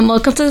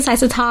welcome to the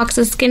Size of Talks.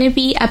 It's going to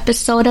be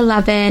episode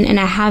 11, and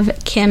I have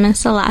Kim and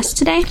Celeste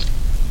today.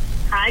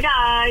 Hi,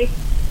 guys.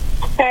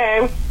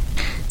 Hey.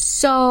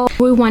 So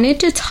we wanted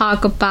to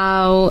talk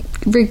about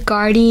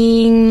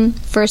regarding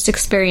first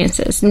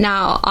experiences.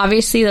 Now,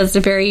 obviously, that's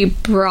a very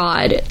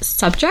broad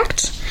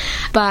subject,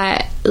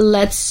 but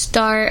let's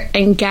start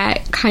and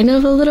get kind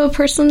of a little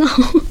personal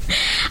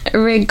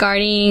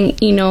regarding,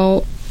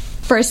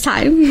 first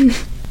time.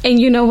 And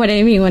you know what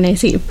I mean when I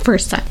say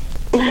first time.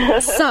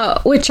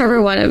 So,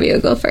 whichever one of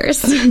you go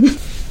first.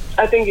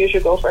 I think you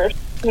should go first.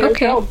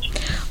 Okay.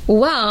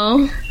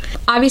 Well,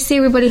 obviously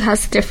everybody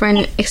has a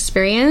different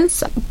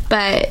experience,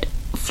 but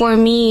for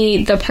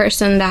me, the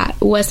person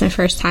that was my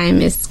first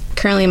time is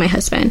currently my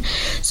husband.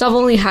 So I've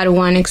only had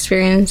one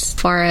experience as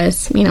far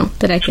as,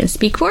 that I can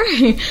speak for.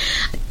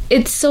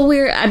 It's so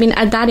weird. I mean,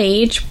 at that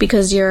age,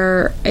 because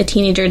you're a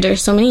teenager,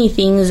 there's so many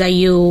things that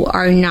you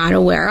are not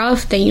aware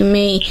of that you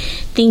may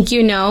think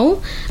you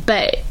know,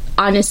 but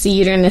honestly,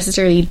 you don't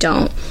necessarily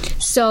don't.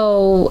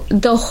 So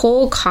the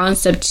whole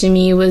concept to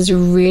me was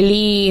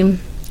really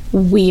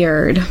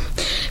weird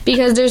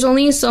because there's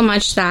only so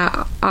much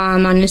that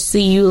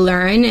honestly you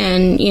learn,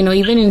 and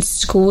even in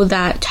school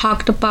that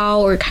talked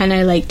about or kind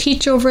of like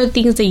teach over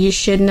things that you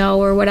should know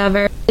or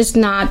whatever, it's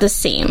not the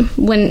same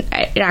when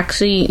it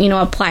actually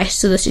applies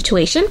to the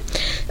situation.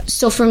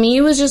 So for me,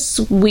 it was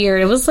just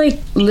weird. It was like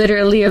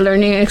literally a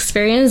learning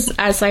experience,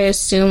 as I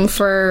assume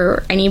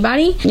for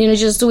anybody,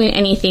 just doing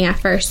anything at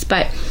first,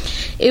 but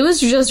it was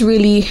just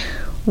really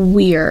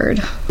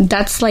weird.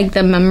 That's like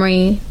the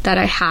memory that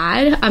I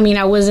had. I mean,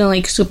 I wasn't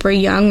like super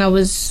young. I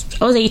was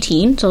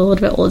 18, so a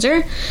little bit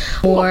older,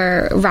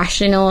 more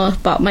rational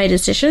about my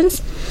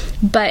decisions,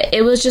 but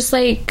it was just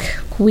like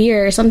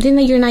weird, something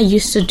that you're not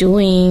used to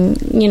doing,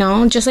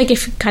 just like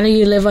if kind of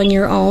you live on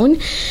your own,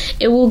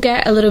 it will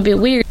get a little bit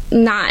weird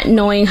not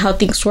knowing how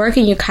things work,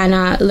 and you kind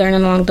of learn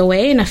along the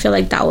way, and I feel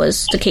like that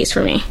was the case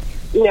for me.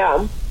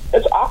 Yeah,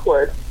 it's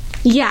awkward.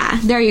 Yeah,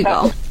 there you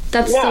go.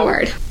 That's the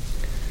word.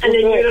 And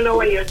then you don't know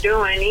what you're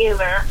doing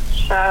either.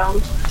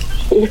 So,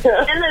 and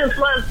then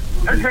plus,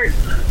 it hurts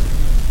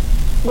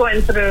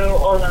going through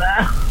all of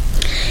that.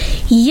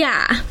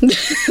 Yeah.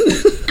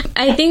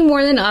 I think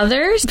more than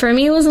others. For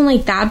me, it wasn't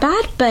like that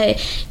bad, but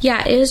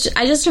yeah,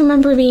 I just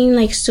remember being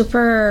like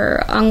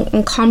super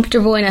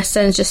uncomfortable in a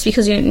sense, just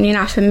because you're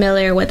not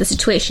familiar with the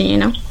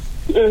situation,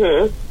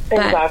 Mm-hmm.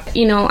 But,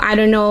 exactly. I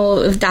don't know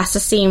if that's the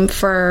same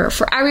for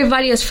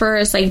everybody as far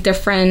as, like,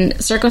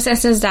 different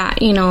circumstances that,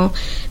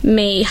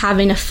 may have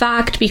an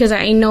effect. Because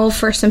I know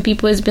for some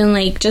people it's been,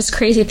 like, just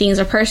crazy things.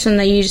 A person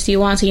that you just see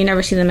once and you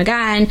never see them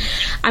again.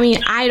 I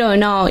mean, I don't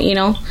know,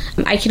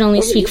 I can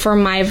only speak for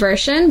my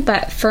version.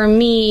 But for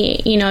me,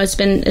 it's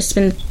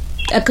been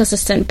a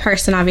consistent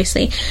person,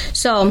 obviously.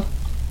 So,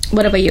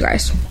 what about you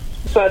guys?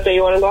 So, do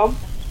you want to go?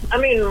 I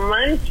mean,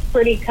 mine's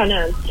pretty kind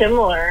of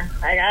similar,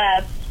 I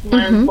guess.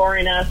 Mine's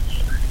boring as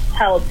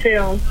hell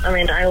too. I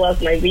mean, I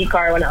lost my V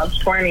car when I was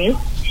 20.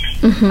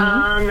 And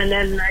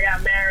then I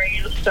got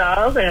married and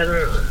stuff, and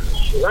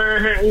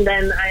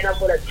then I ended up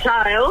with a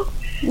child.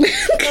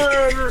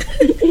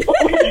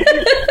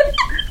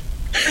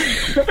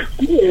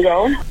 There you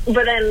go.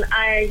 But then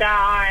I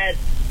got,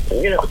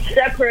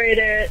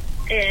 separated,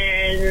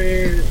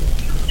 and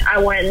I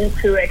went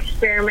to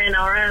experiment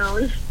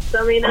around.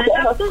 So, I mean, I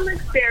got some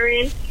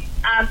experience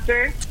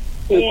after.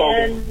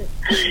 And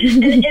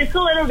it's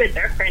a little bit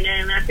different,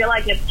 and I feel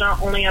like it's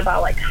not only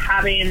about like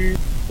having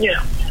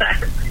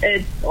sex,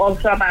 it's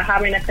also about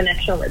having a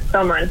connection with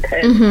someone,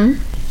 because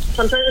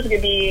sometimes it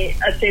could be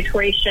a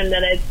situation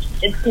that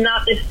it's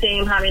not the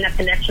same having a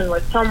connection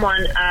with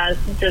someone as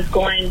just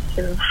going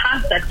to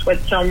have sex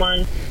with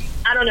someone.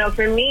 I don't know,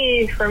 for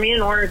me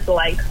in order to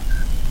like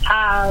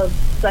have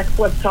sex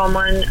with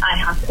someone, I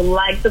have to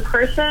like the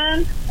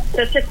person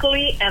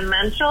physically and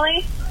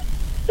mentally.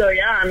 So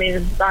yeah, I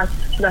mean,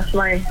 that's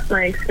my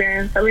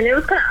experience. I mean, it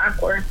was kind of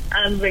awkward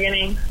at the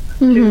beginning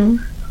to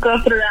go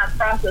through that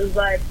process,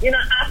 but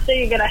after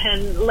you get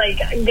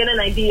an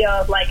idea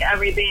of like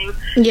everything.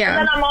 Yeah. And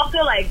then I'm also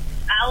like,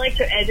 I like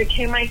to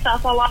educate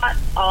myself a lot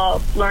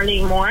of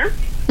learning more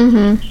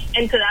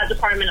into that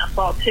department as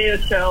well too.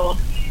 So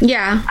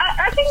yeah,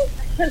 I think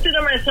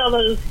consider myself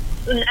as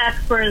an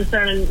expert in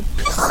certain.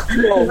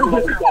 Oh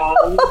my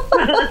God.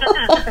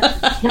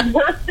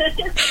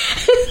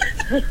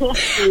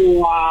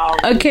 Wow.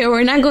 Okay,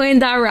 we're not going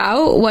that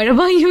route. What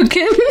about you,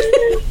 Kim?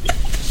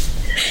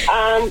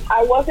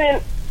 I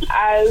wasn't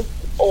as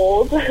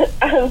old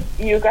as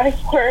you guys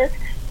were,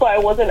 so I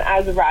wasn't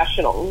as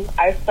rational.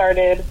 I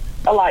started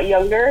a lot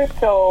younger,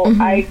 so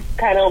I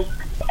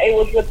it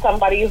was with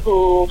somebody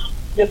who,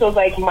 this was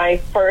like my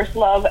first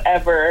love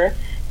ever,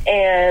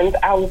 and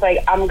I was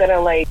like, I'm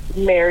gonna like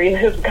marry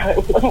this guy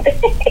one day.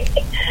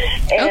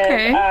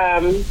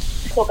 And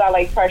so got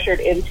like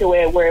pressured into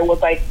it, where it was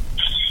like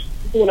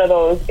one of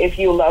those, if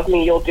you love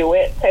me, you'll do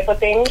it type of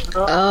thing.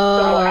 So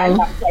I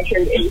got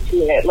pressured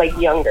into it like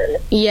younger.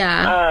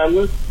 Yeah.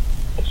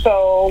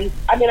 So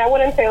I mean, I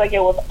wouldn't say like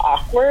it was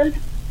awkward,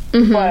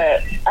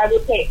 But I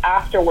would say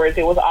afterwards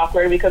it was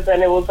awkward because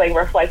then it was like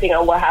reflecting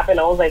on what happened.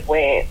 I was like,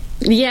 wait,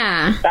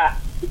 yeah,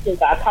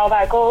 that's how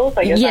that goes.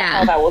 Like, is that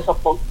how that was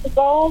supposed to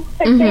go?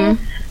 Type thing.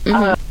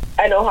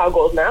 I know how it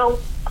goes now,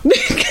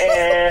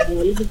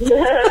 and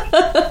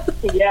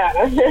yeah,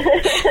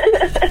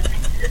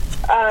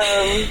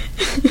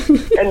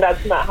 and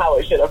that's not how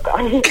it should have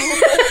gone.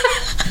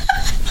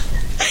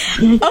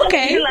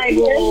 Okay, like,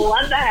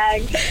 what the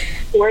heck?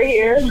 We're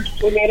here.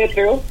 We made it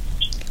through.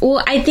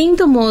 Well, I think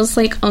the most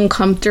like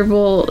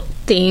uncomfortable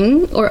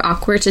thing or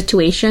awkward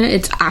situation,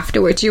 it's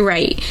afterwards. You're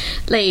right.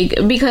 Like,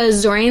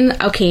 because during,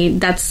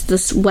 that's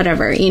this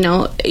whatever, you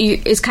know,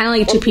 it's kind of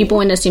like two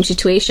people in the same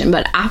situation,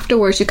 but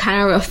afterwards you're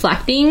kind of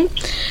reflecting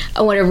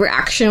on whatever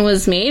action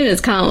was made, and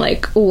it's kind of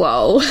like,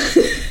 whoa.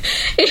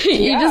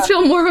 You just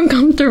feel more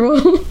uncomfortable.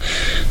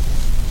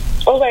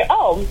 I was like,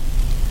 oh,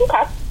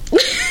 okay.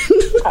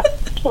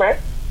 Right.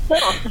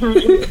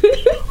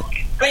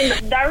 I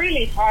mean, that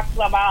really talks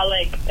about,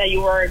 like, that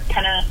you were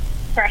kind of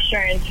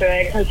pressure into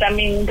it. Because, I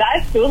mean,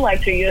 guys do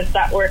like to use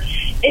that word.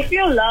 If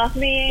you love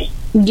me,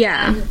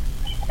 yeah,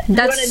 I'm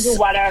going to do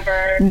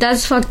whatever.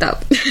 That's fucked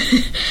up.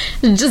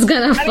 Just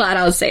gonna flat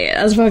out say it.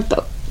 That's fucked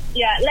up.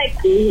 Yeah, like,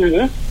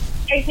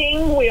 I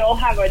think we all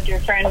have a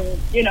different,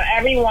 you know,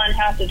 everyone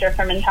has a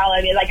different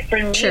mentality. Like, for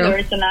me, the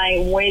reason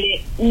I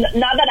waited,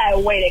 not that I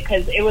waited,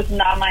 because it was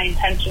not my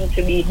intention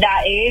to be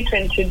that age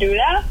and to do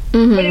that,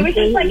 but it was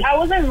just like, I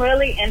wasn't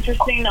really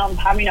interested in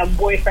having a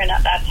boyfriend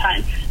at that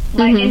time.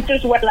 My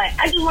interests were like,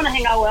 I just want to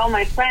hang out with all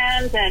my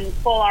friends and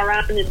fall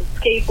around and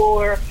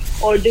skateboard,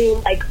 or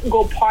do, like,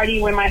 go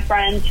party with my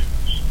friends,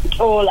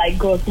 or like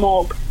go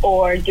smoke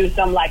or do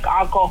some like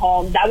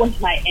alcohol. That was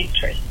my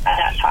interest at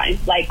that time,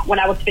 like when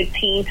I was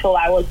 15 till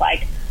I was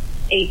like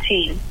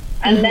 18.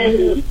 And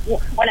then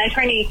when I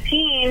turned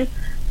 18,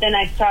 then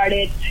I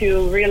started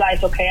to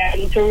realize, okay, I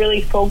need to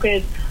really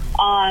focus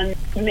on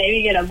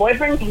maybe get a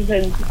boyfriend,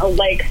 because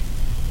like,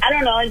 I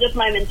don't know, just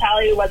my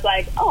mentality was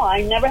like, oh,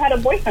 I never had a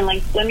boyfriend,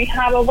 like, let me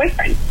have a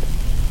boyfriend.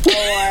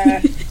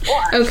 Or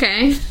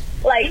okay,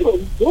 like,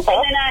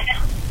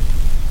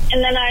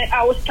 and then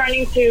I was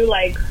starting to,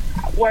 like,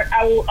 work.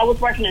 I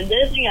was working at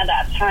Disney at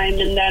that time,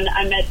 and then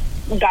I met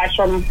guys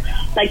from,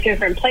 like,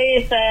 different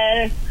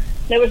places.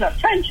 There was a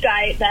French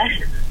guy that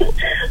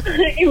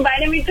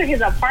invited me to his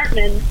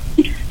apartment,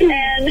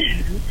 and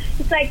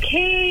it's like,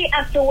 hey,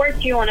 after work,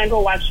 do you want to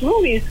go watch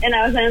movies? And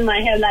I was in my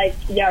head like,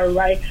 yeah,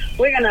 right,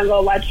 we're gonna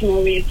go watch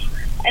movies.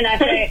 And I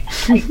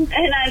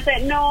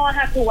said, no, I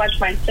have to watch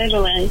my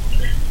siblings.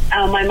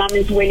 My mom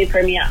is waiting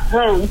for me at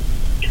home.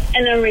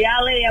 And in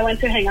reality, I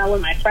went to hang out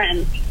with my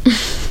friends.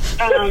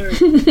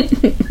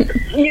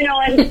 You know,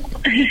 and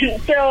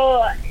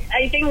so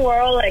I think we're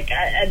all like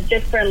at a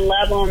different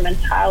level of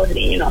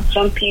mentality. You know,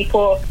 some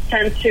people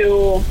tend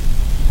to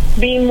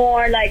be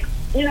more like,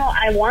 you know,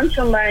 I want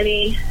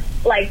somebody,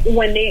 like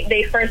when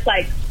they first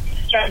like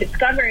start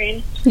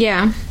discovering.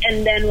 Yeah.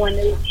 And then when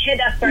they hit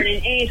a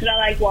certain age, they're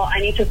like, well, I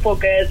need to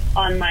focus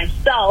on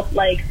myself.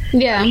 Like,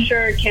 yeah. I'm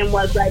sure Kim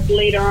was like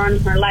later on in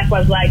her life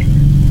was like,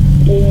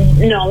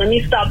 no, let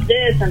me stop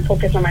this and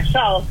focus on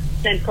myself.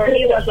 Then for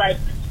me, it was like,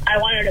 I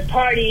wanted to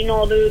party and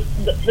all those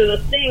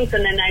things.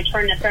 And then I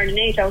turned a certain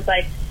age, I was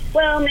like,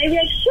 well, maybe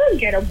I should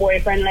get a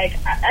boyfriend. Like,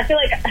 I felt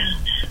like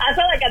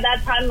at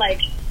that time,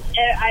 like,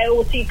 I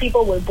would see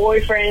people with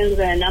boyfriends,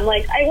 and I'm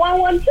like, I want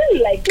one too.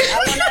 Like, I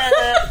want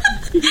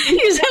to...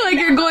 You sound like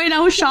you're going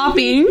out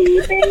shopping.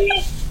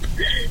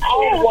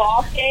 I'll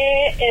walk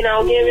it, and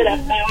I'll give it a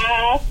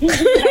bath.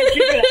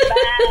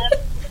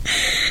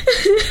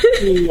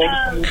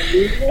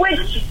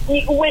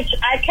 Which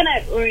I kind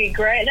of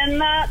regret in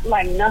that,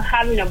 like, not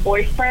having a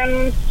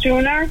boyfriend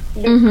sooner,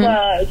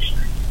 because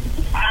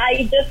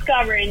I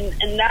discovered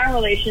in that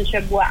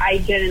relationship what I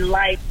didn't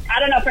like. I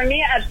don't know, for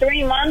me, at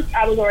 3 months,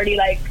 I was already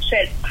like,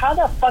 shit, how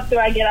the fuck do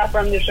I get out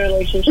from this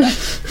relationship?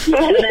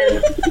 And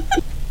then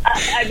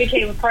I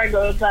became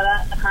pregnant at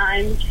that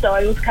time, so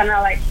it was kind of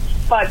like,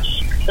 fuck,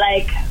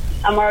 like,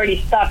 I'm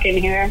already stuck in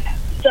here.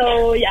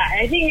 So, yeah,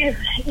 I think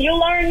you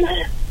learn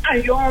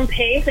at your own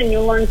pace, and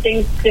you learn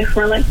things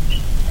differently.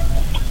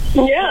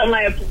 Yeah, in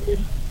my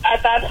opinion.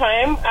 At that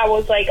time, I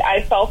was like,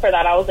 I fell for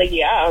that. I was like,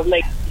 yeah,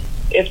 like,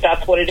 if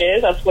that's what it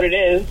is, that's what it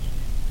is.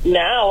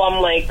 Now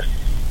I'm like,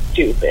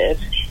 stupid.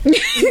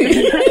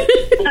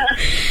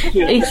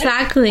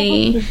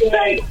 Exactly.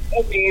 Like,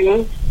 I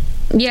mean,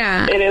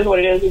 yeah, it is what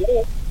it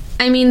is.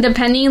 I mean,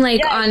 depending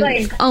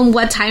on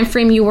what time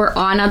frame you were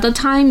on at the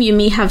time, you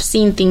may have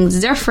seen things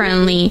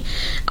differently.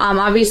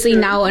 Obviously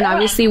now, and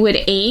obviously with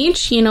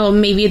age, you know,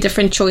 maybe a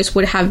different choice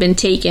would have been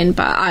taken.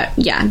 But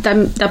yeah,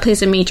 that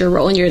plays a major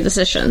role in your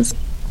decisions.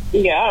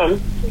 Yeah, of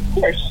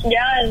course.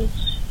 Yeah,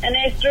 and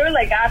it's true.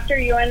 Like, after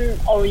you're in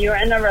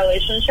a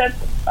relationship,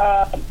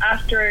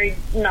 after, you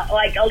know,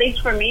 like, at least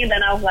for me,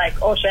 then I was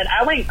like, oh shit,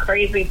 I went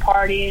crazy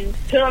partying.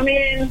 So I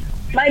mean,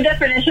 my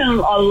definition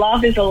of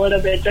love is a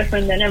little bit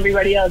different than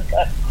everybody else,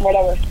 but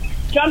whatever.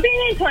 Jumping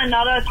into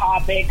another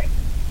topic.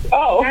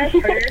 Oh.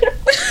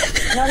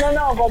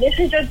 No, but this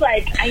is just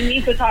like, I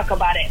need to talk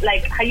about it.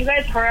 Like, have you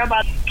guys heard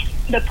about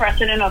the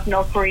president of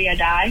North Korea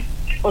died?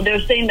 Well,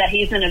 they're saying that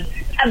he's in a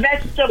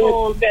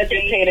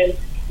vegetative.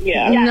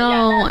 Yeah.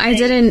 No, I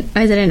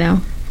didn't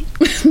know.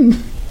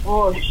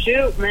 Oh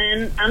shoot,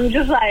 man! I'm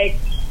just like,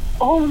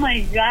 oh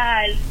my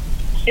god,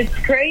 it's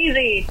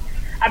crazy.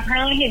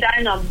 Apparently, he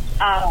died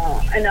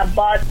in a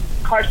butt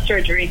heart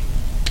surgery.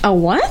 A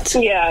what?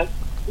 Yeah,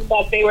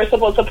 but they were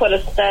supposed to put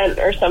a stent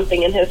or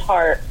something in his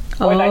heart,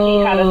 or that he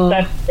had a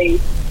stent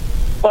placed,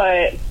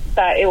 but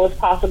that it was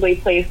possibly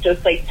placed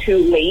just like too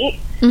late,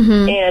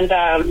 and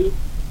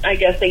I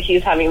guess like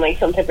he's having like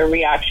some type of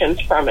reactions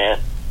from it.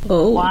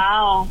 Oh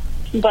wow!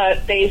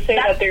 But they say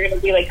that they're going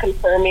to be like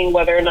confirming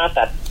whether or not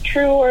that's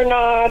true or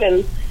not,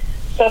 and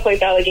stuff like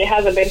that. Like it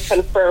hasn't been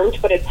confirmed,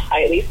 but it's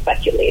highly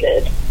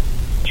speculated.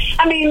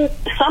 I mean,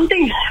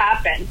 something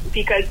happened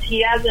because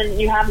you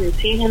haven't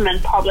seen him in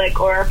public,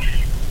 or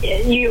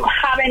you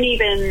haven't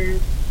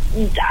even.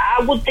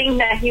 I would think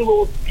that he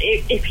will,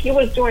 if he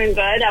was doing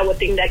good, I would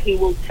think that he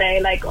would say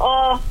like,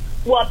 oh,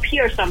 will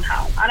appear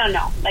somehow. I don't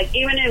know, like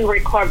even in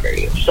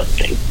recovery or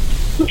something.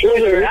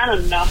 I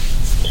don't know.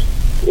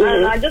 I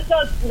don't know. I just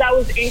thought that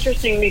was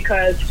interesting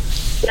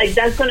because, like,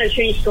 that's going to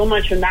change so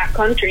much in that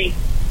country,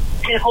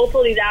 and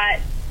hopefully that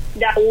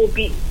will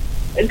be,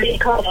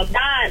 because of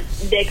that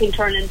they can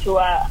turn into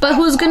a. But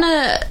who's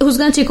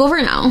gonna take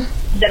over now?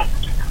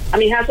 I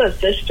mean, he has a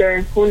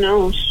sister. Who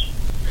knows?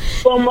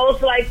 Well,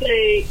 most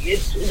likely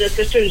the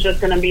sister is just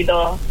going to be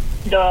the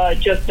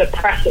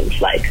presence,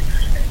 like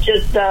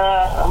just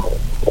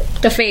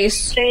the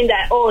face saying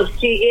that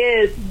she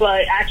is,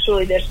 but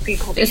actually there's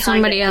people behind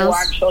somebody else who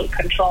are actually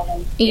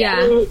controlling. Yeah.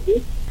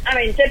 I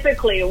mean,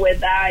 typically with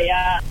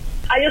that,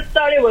 I just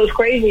thought it was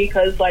crazy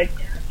because like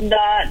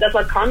that's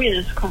a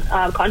communist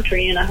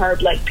country, and I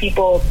heard like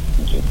people,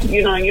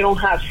 you don't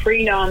have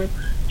freedom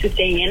to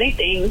say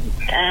anything,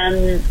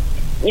 and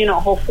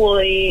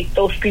hopefully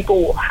those people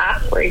will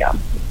have freedom.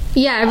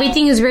 Yeah,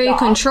 everything is very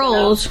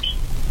controlled.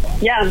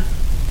 Yeah.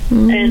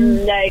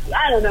 And like,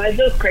 I don't know, it's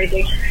just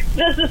crazy.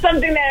 This is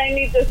something that I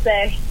need to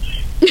say.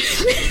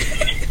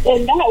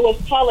 And that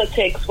was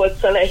politics with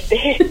Celeste.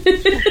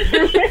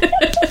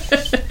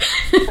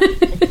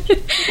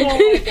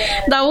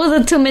 That was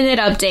a 2-minute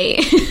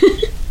update.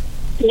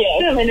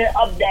 Yeah, 2-minute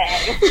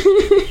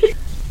update.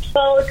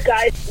 So,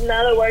 guys,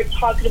 now that we're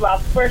talking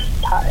about first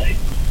time,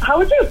 how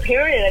was your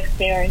period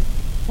experience?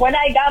 When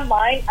I got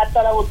mine, I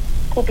thought I was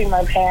pooping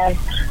my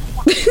pants.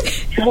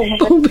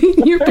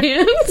 Pooping your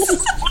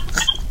pants?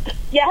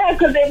 Yeah,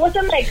 because it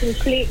wasn't like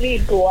completely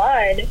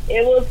blood.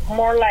 It was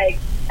more like,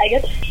 I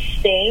guess,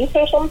 stains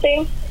or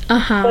something.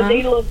 But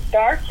they looked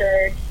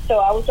darker. So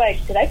I was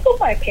like, did I poop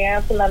my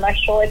pants? And then I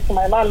showed it to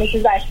my mom, and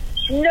she's like,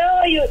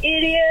 no, you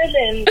idiot.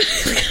 And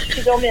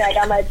she told me I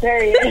got my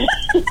period.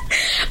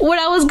 What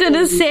I was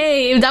gonna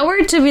say, if that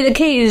were to be the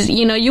case,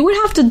 you would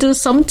have to do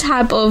some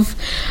type of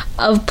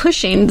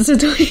pushing the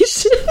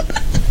situation.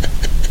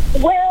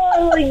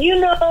 Well, when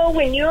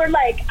you were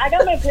like, I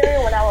got my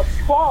period when I was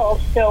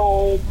 12,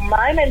 so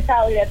my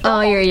mentality at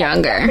 12, you're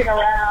younger.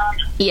 Around.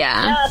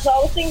 Yeah, so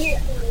I was thinking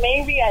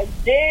maybe I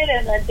did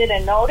and I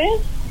didn't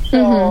notice.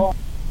 So,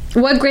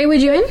 what grade were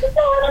you in?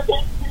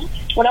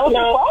 When I was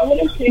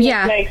 12?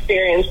 Yeah. My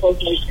experience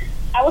was like,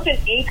 I was in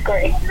 8th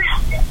grade.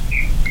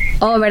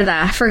 Oh,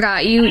 verdad. I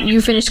forgot.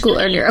 You finished school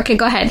earlier. Okay,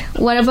 go ahead.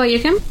 What about you,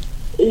 Kim?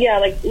 Yeah,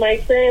 like my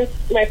experience,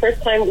 my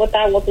first time with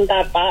that wasn't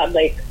that bad.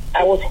 Like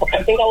I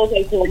think I was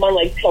like home on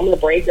like summer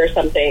break or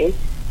something,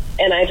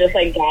 and I just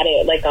like got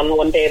it like on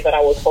one day that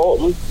I was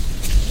home,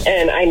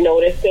 and I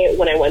noticed it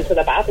when I went to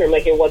the bathroom.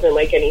 Like it wasn't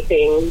like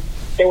anything.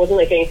 There wasn't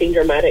like anything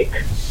dramatic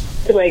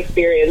to my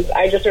experience.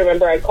 I just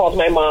remember I called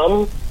my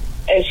mom,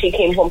 and she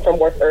came home from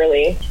work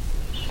early.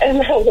 And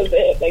that was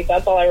it. Like,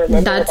 that's all I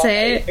remember. That's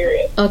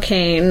it?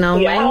 Okay, no,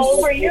 yeah, how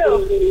old were you?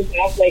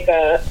 Have, like,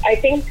 I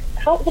think,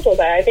 how old was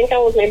I? I think I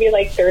was maybe,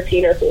 like,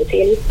 13 or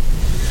 14.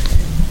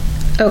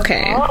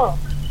 Okay. Oh.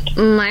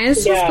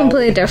 Mine's was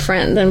completely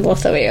different than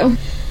both of you.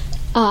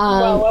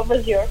 Well, what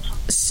was yours?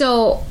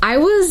 So, I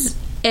was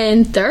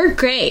in 3rd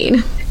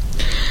grade.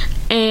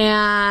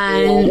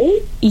 And,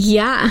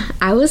 yeah,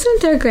 I was in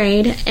 3rd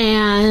grade.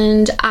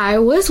 And I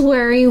was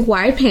wearing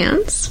white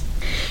pants.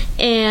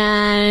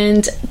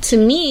 And to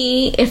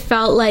me, it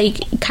felt like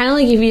kind of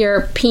like if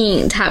you're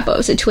peeing type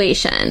of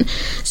situation.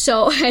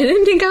 So I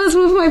didn't think I was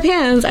moving my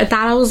pants. I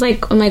thought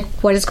I'm like,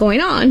 what is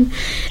going on?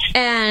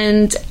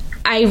 And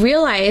I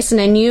realized and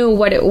I knew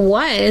what it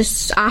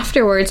was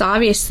afterwards,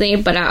 obviously,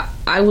 but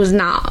I was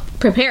not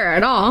prepared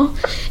at all.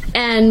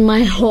 And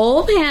my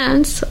whole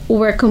pants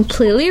were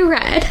completely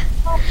red.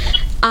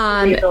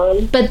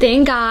 But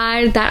thank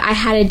God that I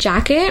had a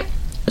jacket.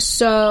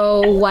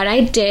 So what I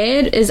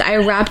did is I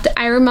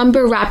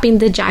remember wrapping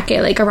the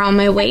jacket like around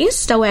my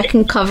waist that way I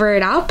can cover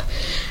it up.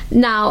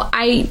 Now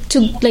to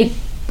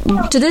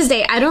this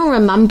day I don't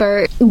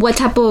remember what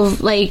type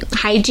of like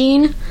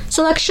hygiene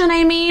selection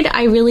I made.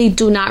 I really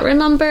do not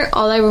remember.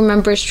 All I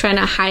remember is trying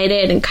to hide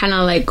it and kind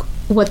of like,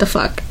 what the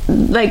fuck?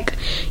 Like,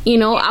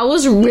 I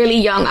was really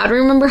young. I don't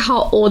remember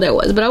how old I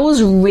was, but I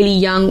was really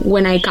young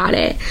when I got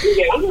it.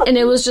 And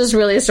it was just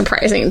really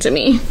surprising to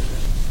me.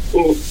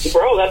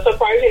 Bro, that's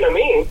surprising to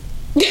me.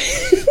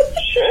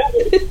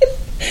 Shit.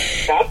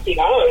 That's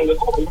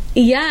young.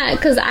 Yeah,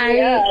 because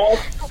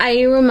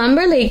I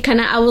remember, like, kind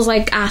of, I was,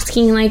 like,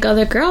 asking, like,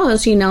 other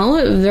girls, you know,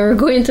 if they were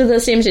going through the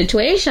same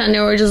situation. They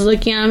were just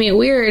looking at me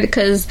weird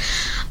because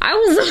I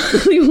was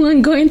the only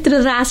one going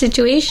through that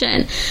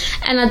situation.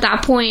 And at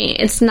that point,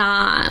 it's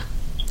not,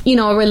 you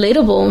know,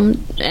 relatable.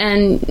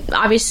 And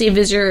obviously, if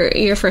it's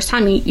your first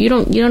time, you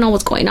don't know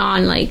what's going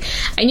on. Like,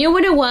 I knew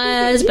what it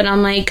was, but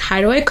I'm like,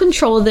 how do I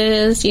control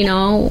this? You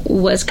know,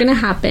 what's gonna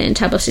happen?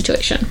 Type of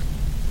situation.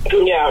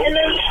 Yeah.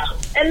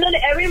 And then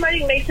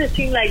everybody makes it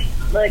seem like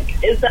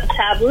it's a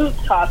taboo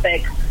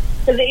topic.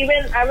 Because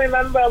even I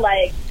remember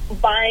like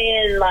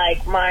buying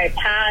like my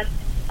pass.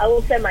 I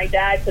will say my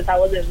dad because I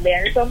wasn't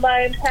there, so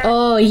buying pass.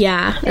 Oh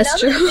yeah, that's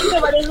true.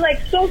 But it's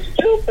like so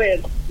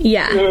stupid.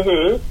 Yeah.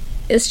 Mm-hmm.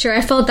 It's true.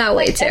 I felt that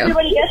way too.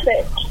 Everybody gets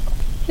it.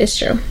 It's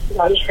true.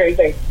 That's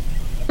crazy.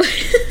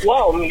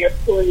 Wow, you're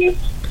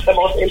the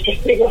most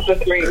interesting of the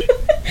three.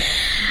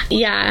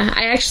 Yeah,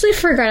 I actually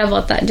forgot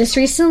about that. Just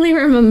recently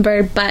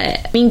remembered,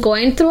 but I mean,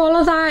 going through all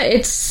of that,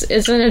 it's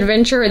an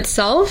adventure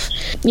itself.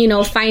 You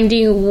know,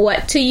 finding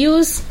what to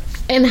use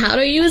and how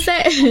to use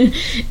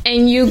it,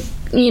 and you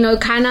know,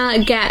 kind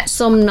of get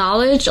some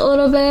knowledge a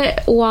little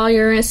bit while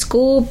you're in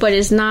school, but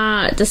it's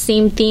not the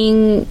same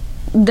thing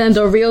than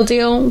the real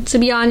deal, to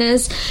be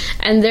honest.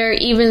 And there are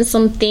even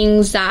some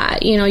things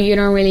that, you know, you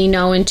don't really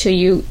know until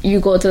you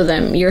go through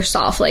them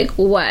yourself, like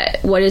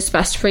what is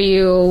best for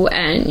you,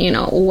 and you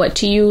know what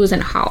to use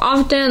and how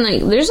often.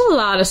 Like, there's a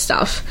lot of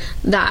stuff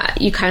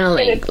that you kind of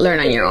like learn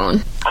on your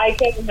own. I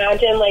can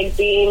imagine like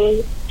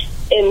being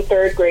in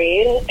third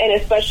grade, and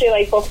especially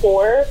like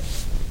before,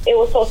 it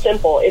was so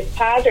simple. It's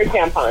pads or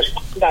tampons.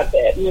 That's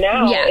it.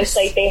 Now It's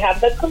like they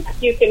have the cup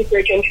you can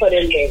freaking put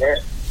in there.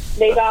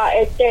 They got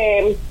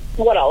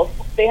what else?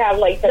 They have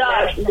like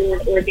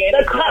the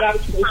organic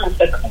products. They have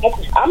the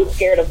cups. I'm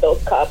scared of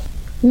those cups.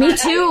 Me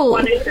too.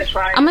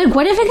 I'm like,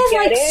 what if it gets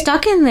like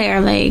stuck in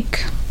there?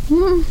 Like,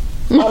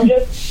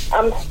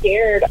 I'm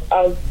scared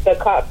of the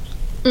cups.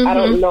 Mm-hmm. I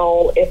don't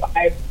know if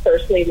I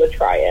personally would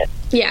try it.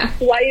 Yeah.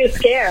 Why are you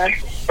scared?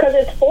 Because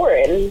it's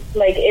foreign.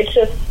 Like,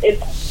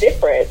 it's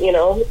different, you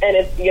know, and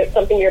it's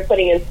something you're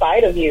putting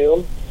inside of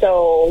you.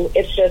 So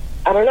it's just,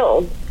 I don't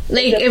know.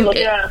 Like,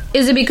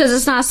 is it because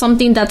it's not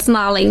something that's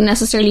not like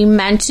necessarily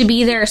meant to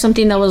be there, or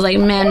something that was like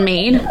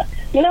man-made?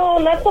 No,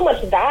 not so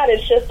much that.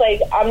 It's just like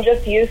I'm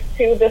just used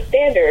to the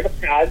standard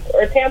pads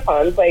or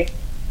tampons. Like,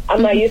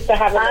 I'm not used to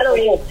having I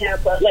don't use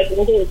tampons. Like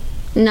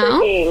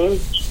freaking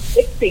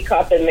 60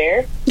 cup in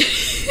there.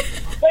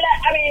 But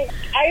I mean,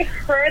 I've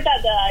heard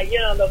that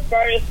the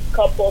first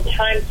couple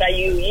times that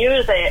you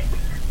use it,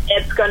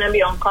 it's gonna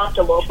be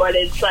uncomfortable, but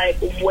it's like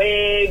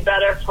way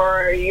better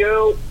for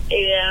you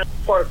and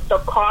for the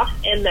cost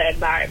and the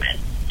environment.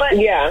 But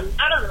yeah,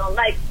 I don't know.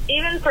 Like,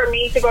 even for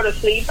me to go to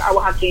sleep, I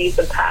will have to use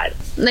the pad.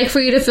 Like, for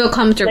you to feel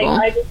comfortable.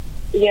 Like,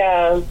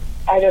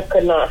 I just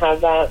could not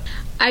have that.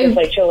 It's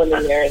like chilling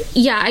in there.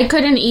 Yeah, I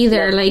couldn't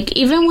either. Yeah. Like,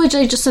 even with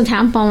like just a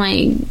tampon,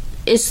 like,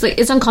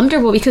 it's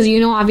uncomfortable because, you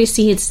know,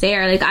 obviously it's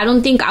there. Like, I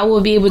don't think I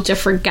will be able to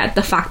forget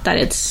the fact that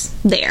it's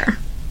there.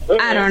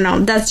 Mm-hmm. I don't know.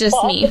 That's just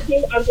me.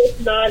 I'm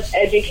just not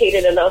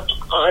educated enough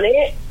on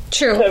it.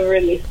 True. To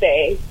really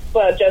say.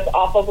 But just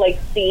off of, like,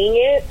 seeing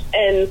it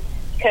and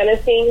kind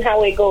of seeing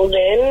how it goes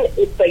in,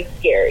 it's, like,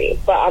 scary.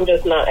 But I'm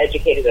just not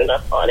educated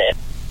enough on it.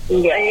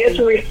 Yeah. I guess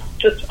we're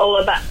just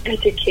all about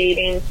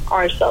educating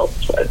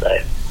ourselves with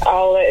it.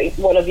 I'll let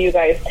one of you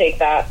guys take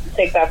that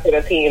for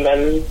the team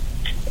and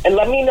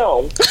let me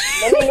know.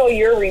 Let me know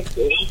your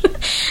research.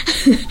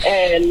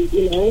 And,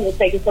 you know, we'll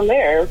take it from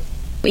there.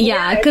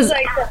 Yeah, because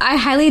like, I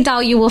highly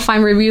doubt you will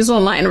find reviews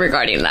online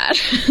regarding that.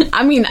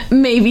 I mean,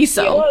 maybe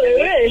so. Yeah, well,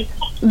 there is.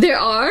 There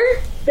are?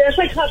 There's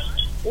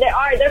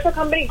a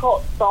company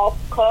called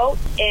Softco,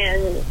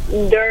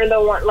 and they're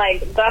the one,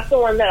 like, that's the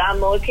one that I'm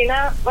looking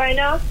at right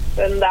now.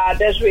 And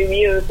there's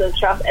reviews and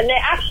stuff. And they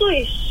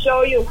actually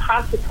show you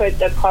how to put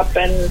the cup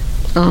in.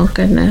 Oh,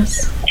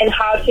 goodness. And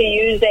how to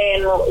use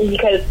it, and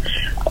because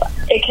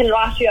it can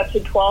last you up to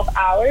 12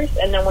 hours,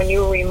 and then when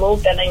you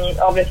remove that, then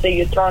obviously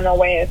you're throwing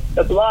away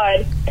the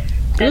blood,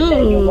 and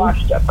then you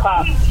wash the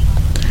cup.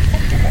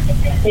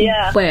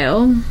 Yeah.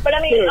 Well. But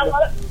I mean,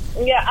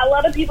 a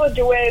lot of people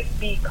do it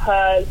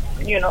because,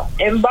 you know,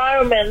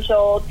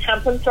 environmental,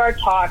 tampons are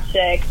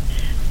toxic.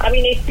 I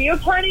mean, if you're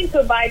planning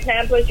to buy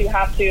tampons, you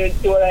have to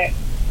do it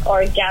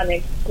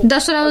organic.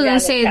 That's what I was going to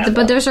say, tampons.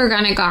 But there's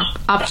organic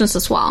options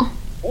as well.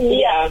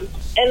 Yeah.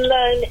 And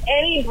then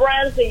any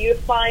brands that you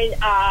find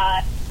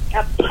at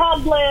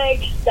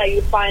Publix, that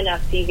you find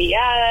at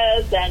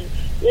CVS, and,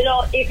 you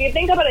know, if you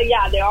think about it,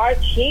 yeah, they are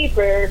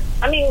cheaper.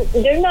 I mean,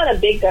 there's not a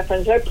big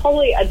difference. There's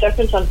probably a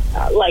difference on,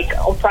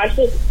 on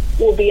prices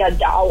will be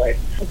 $1.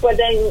 But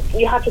then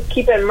you have to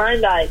keep in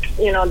mind that,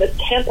 you know, the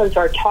tampons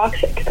are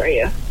toxic for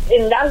you.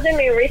 And that's the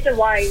main reason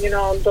why, you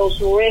know, those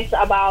risks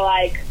about,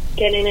 like,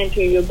 getting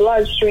into your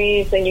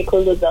bloodstreams and you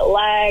could lose a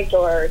leg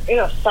or, you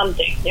know,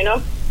 something, you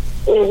know?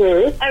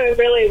 Mm-hmm. I haven't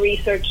really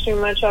researched too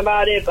much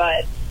about it,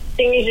 but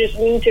think you just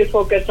need to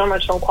focus so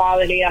much on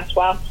quality as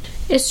well.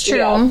 It's true.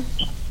 Yeah.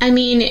 I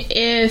mean,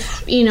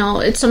 if,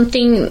 it's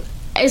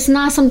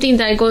not something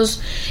that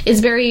is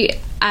very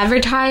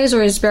advertised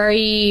or is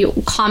very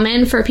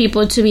common for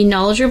people to be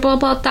knowledgeable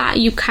about that,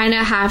 you kind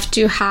of have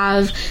to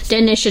have the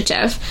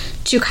initiative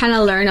to kind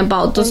of learn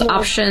about those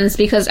options,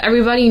 because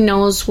everybody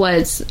knows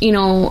what's,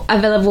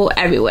 available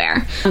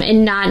everywhere,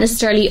 and not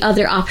necessarily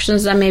other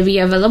options that may be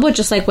available,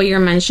 just like what you're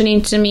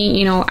mentioning to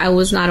me, I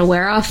was not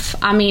aware of.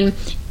 I mean,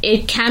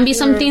 it can be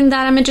something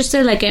that I'm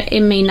interested, like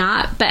it may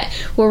not, but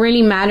what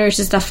really matters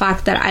is the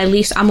fact that at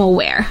least I'm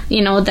aware,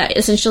 that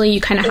essentially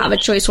you kind of have a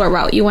choice what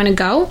route you want to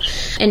go.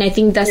 And I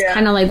think that's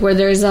kind of like where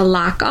there's a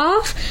lack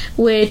of,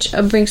 which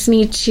brings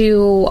me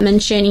to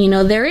mention,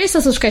 there is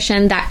a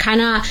subscription that kind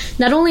of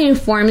not only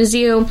informs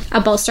you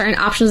about certain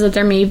options that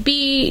there may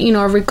be,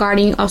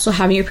 regarding also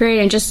having your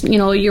period and just,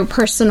 your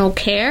personal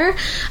care,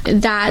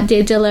 that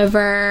they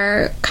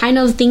deliver kind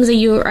of things that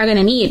you are going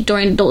to need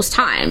during those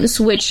times,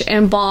 which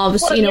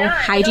involves,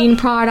 hygiene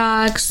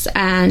products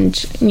and,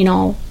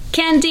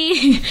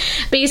 candy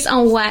based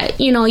on what,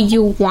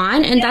 you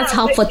want. And that's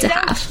helpful to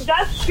have.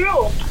 That's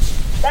true.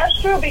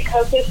 That's true,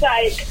 because it's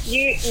like,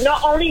 you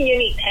not only you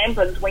need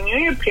tampons, when you're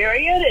in your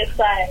period, it's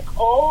like,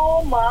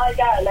 oh my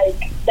god,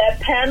 like, that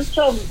depends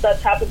on the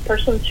type of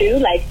person too.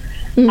 Like,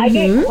 I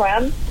get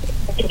cramps,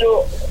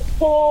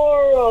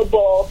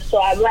 horrible,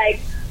 so I'm like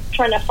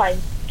trying to find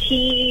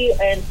tea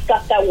and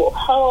stuff that will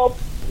help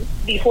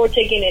before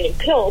taking any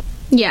pills.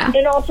 Yeah.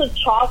 And also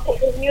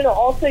chocolate,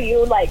 also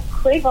you like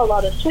crave a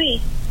lot of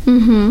sweets.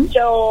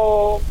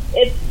 So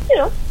it's,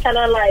 kind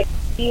of like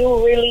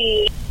you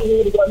really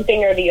need one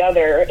thing or the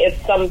other.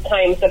 It's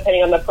sometimes,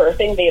 depending on the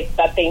person, they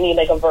need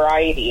like a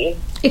variety.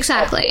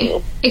 Exactly.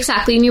 You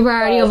need a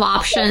variety of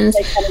options.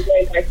 Like, kind of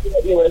going back to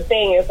what you were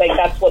saying, is like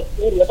that's what's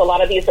good with a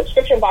lot of these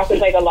subscription boxes.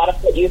 Like, a lot of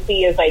what you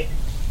see is like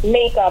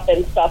makeup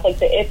and stuff, like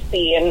the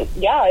Ipsy, and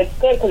it's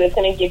good because it's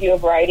going to give you a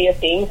variety of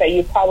things that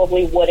you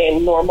probably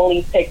wouldn't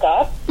normally pick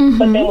up.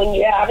 But then when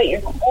you have it,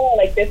 you're like, oh,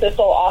 like, this is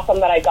so awesome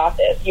that I got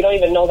this. You don't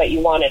even know that you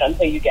want it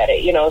until you get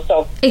it,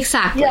 so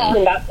exactly.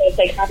 And that's why it's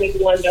like having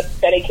one that's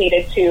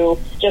dedicated to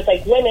just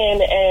like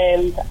women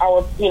and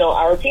our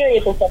our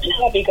periods and stuff like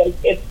that, because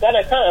it's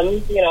gonna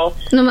come,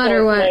 no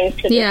matter what. Nice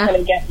to just kind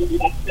of get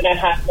that's gonna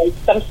have like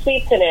some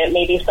sweets in it,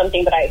 maybe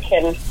something that I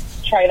can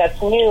try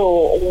that's new,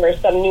 or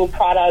some new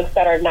products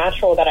that are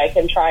natural that I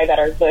can try that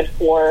are good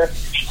for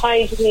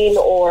hygiene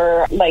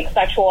or like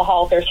sexual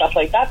health or stuff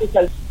like that,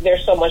 because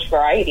there's so much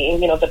variety,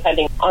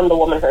 depending on the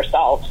woman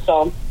herself.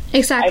 So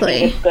exactly, I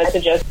think it's good to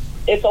just,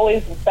 it's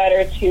always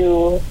better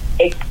to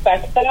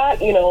expect that,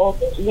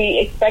 we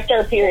expect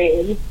our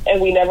period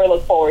and we never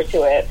look forward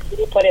to it,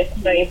 but it's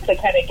nice to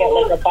kind of get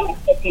like a box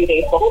a few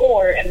days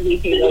before, and at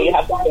least you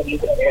have something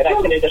there that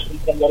can just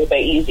make it a little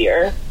bit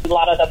easier. A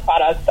lot of the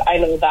products I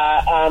know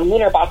that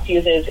Lunar Box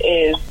uses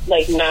is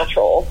like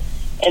natural,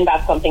 and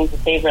that's something to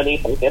save really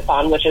focus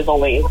on, which is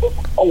always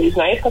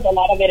nice, because a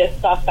lot of it is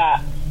stuff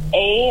that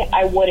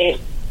I wouldn't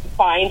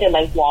find in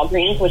like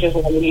Walgreens, which is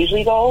where I would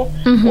usually go,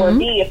 or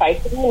B, if I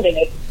found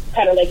it,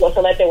 kind of like what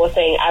Celeste was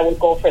saying, I would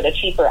go for the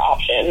cheaper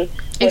option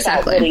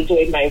without really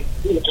doing my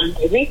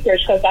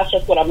research, because that's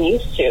just what I'm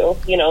used to.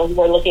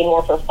 We're looking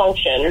more for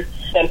function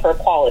than for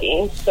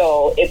quality.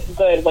 So it's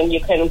good when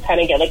you can kind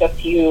of get like a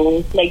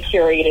few like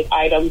curated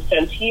items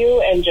sent to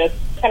you and just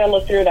kind of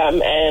look through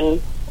them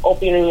and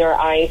opening your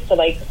eyes to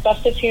like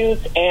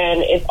substitutes,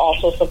 and it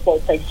also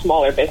supports like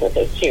smaller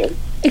businesses too.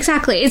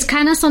 Exactly. It's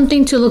kind of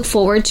something to look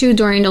forward to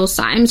during those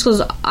times,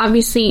 because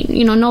obviously,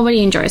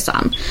 nobody enjoys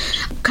them.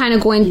 Kind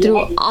of going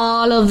through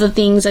all of the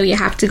things that we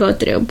have to go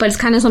through, but it's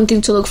kind of something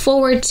to look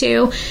forward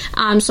to,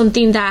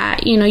 something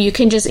that, you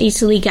can just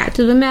easily get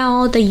through the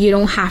mail, that you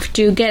don't have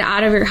to get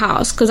out of your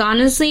house. Because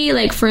honestly,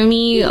 like for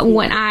me,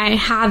 when I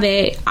have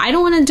it, I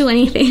don't want to do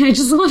anything. I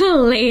just want to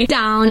lay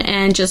down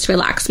and just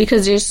relax,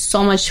 because there's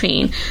so much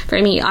pain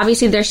for me.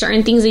 Obviously, there's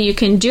certain things that you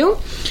can do,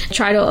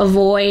 try to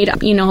avoid,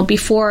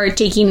 before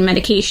taking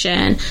medication.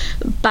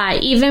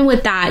 But even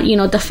with that,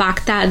 the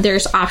fact that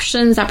there's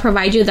options that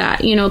provide you that,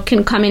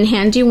 can come in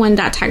handy when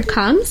that time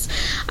comes,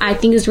 I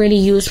think is really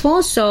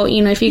useful. So,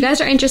 if you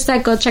guys are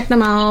interested, go check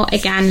them out.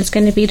 Again, it's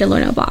going to be the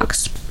Lunar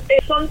Box.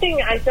 It's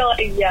something I feel like,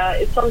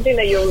 it's something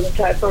that you'll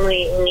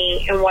definitely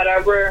need, and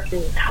whatever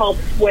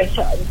helps with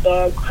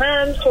the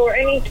cramps or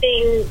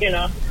anything,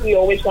 you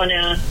always want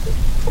to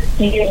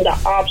use the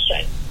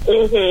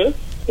option.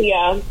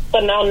 Yeah,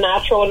 but now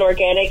natural and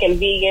organic and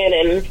vegan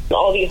and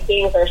all these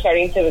things are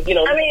starting to, these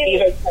are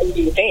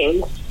trendy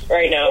things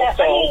right now. Yeah,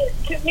 so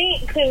to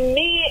me,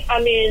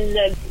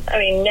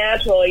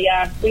 natural.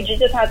 Yeah, we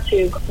just have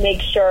to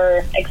make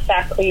sure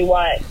exactly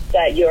what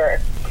that you're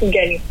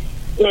getting.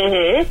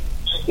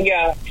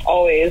 Yeah,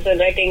 always.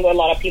 And I think a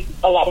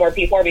lot more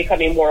people are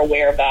becoming more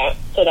aware of that.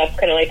 So that's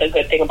kind of like the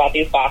good thing about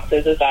these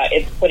boxes, is that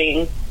it's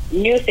putting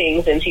new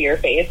things into your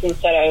face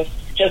instead of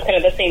just kind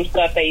of the same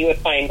stuff that you would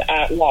find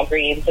at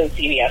Walgreens and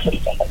CVS and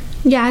stuff.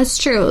 Yeah, it's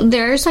true.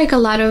 There's like a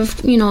lot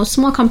of,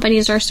 small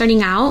companies are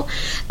starting out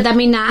that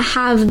may not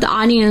have the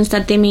audience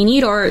that they may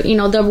need, or,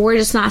 the word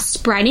is not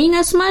spreading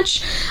as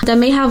much, that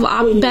may have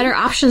better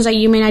options that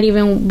you may not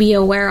even be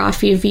aware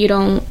of if you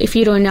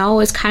don't know.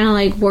 It's kind of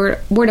like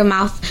word of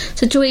mouth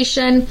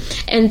situation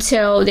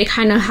until they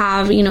kind of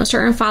have,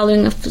 certain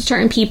following of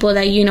certain people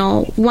that,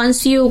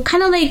 once you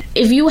kind of like,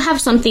 if you have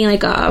something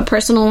like a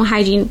personal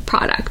hygiene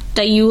product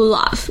that you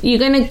love, you're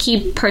going to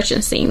keep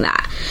purchasing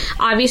that.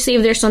 Obviously,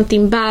 if there's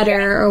something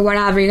better or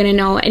whatever, you're going to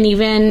know. And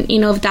even,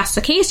 if that's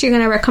the case, you're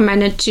going to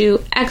recommend it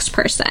to X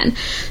person.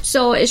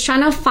 So it's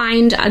trying to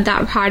find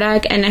that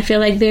product. And I feel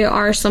like there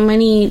are so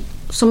many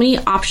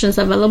options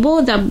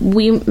available that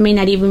we may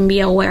not even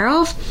be aware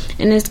of.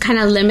 And it's kind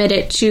of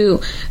limited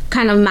to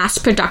kind of mass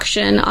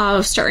production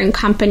of certain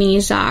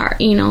companies that are,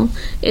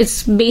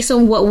 it's based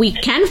on what we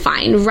can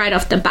find right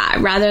off the bat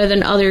rather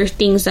than other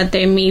things that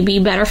they may be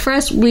better for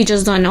us. We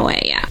just don't know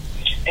it yet.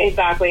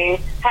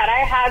 Exactly. Had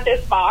I had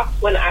this box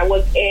when I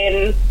was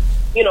in,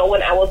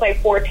 when I was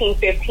like 14,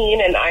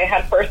 15 and I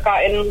had first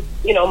gotten,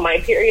 my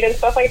period and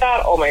stuff like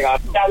that, oh my God,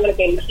 that would have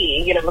been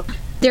key,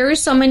 There are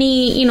so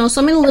many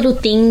little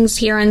things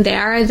here and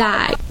there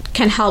that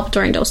can help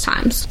during those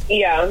times.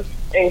 Yeah,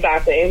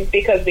 exactly.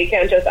 Because we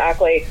can't just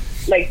act like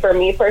for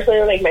me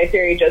personally, like my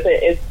period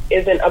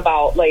isn't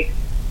about like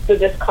the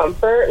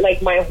discomfort.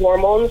 Like my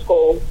hormones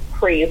go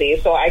crazy,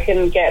 so I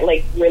can get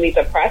like really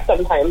depressed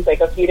sometimes,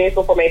 like a few days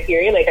before my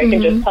period. Like I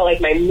can just tell like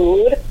my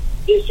mood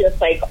is just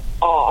like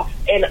off,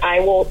 and I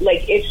will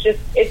like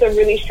it's a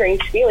really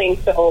strange feeling.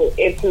 So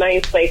it's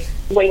nice like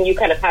when you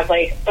kind of have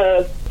like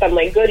some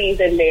like goodies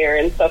in there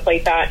and stuff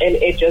like that, and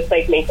it just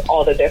like makes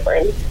all the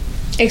difference.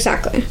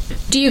 Exactly.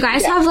 Do you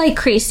guys have like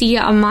crazy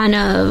amount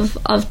of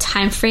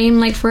time frame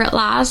like for it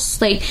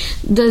lasts? Like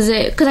does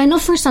it, because I know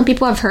for some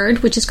people I've heard,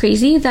 which is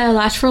crazy, that it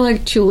lasts for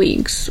like 2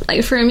 weeks.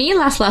 Like for me it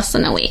lasts less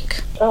than a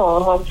week.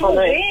 Oh, how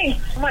nice. Weeks?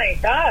 Oh my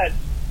God.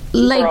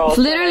 Like Girl,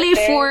 literally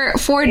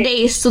four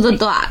days to the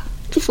dot.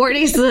 4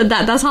 days to the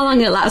dot. That's how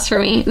long it lasts for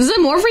me. Is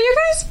it more for you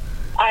guys?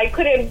 I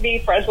couldn't be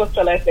friends with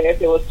Celeste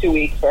if it was 2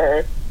 weeks for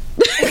her.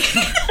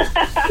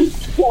 I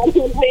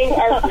don't think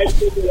our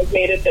friendship would have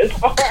made it this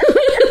far.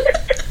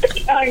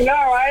 I know,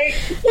 right?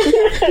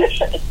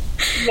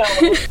 No,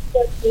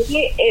 but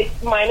maybe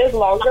mine is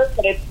longer,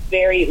 but it's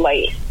very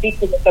light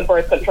because of the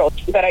birth control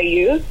that I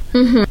use.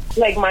 Mm-hmm.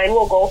 Like mine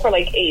will go for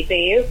like 8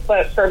 days,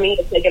 but for me,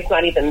 it's like it's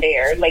not even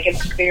there. Like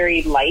it's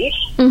very light,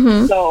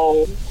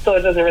 so it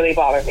doesn't really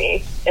bother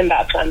me in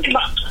that sense.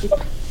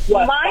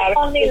 Mine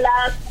only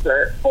lasts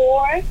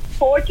 4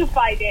 to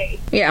 5 days.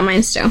 Yeah,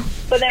 mine's too.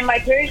 But then my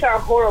periods are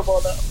horrible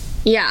though.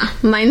 Yeah,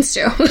 mine's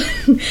too.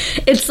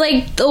 It's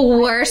like the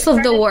worst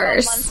of the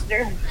worst.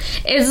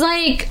 It's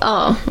like,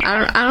 I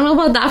don't know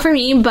about that for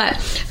me, but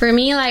for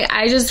me, like,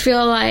 I just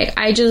feel like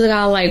I just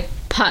got like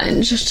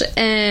punched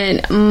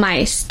in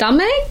my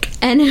stomach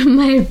and in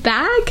my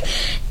back,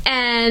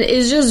 and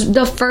it's just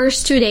the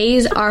first 2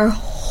 days are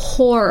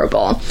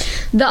horrible.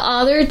 The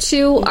other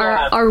two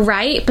are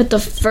right, but the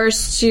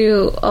first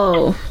two,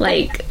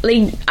 like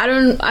I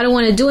don't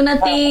want to do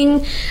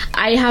nothing.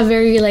 I have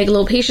very like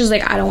low patience.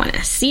 Like I don't want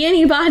to see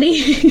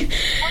anybody.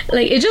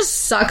 Like it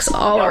just sucks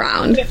all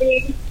around.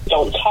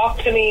 Don't talk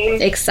to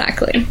me.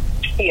 Exactly.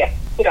 Yeah,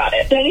 got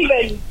it. Don't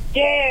even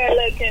dare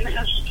look in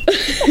her.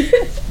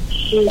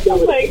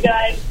 Oh my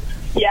God.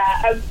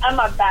 Yeah, I'm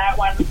a bad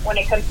one when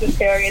it comes to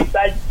periods.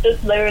 I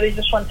just literally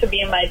just want to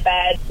be in my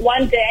bed.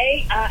 One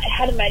day, I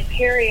had my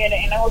period,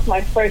 and it was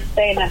my first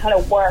day, and I had to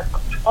work.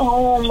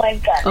 Oh, my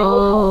God. It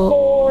was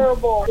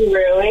horrible.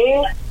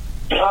 Really?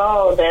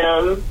 Oh,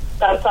 damn.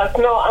 That sucks.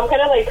 No, I'm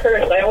kind of like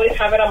cursed. I always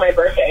have it on my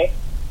birthday.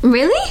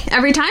 Really?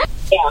 Every time?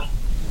 Yeah.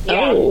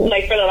 Yeah. Oh.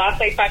 Like, for the last,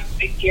 5 to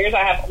 6 years, I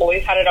have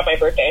always had it on my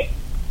birthday.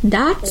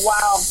 That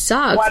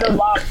sucks. What a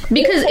luck.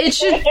 Because it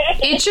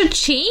should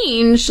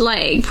change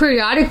like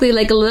periodically,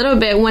 like a little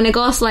bit when it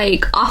goes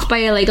like off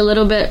by like a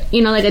little bit,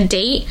 like a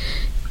date,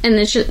 and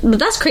it should. But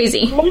that's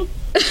crazy. No,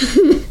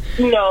 it's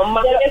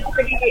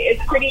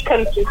pretty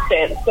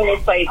consistent. So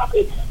it's like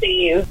it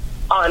stays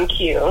on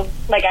cue.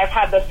 Like I've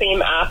had the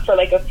same app for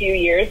like a few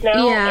years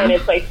now, and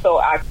it's like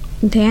so active.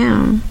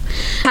 Damn.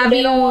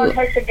 They don't want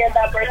her to get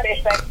that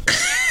birthday sex.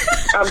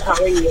 I'm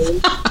telling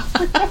you.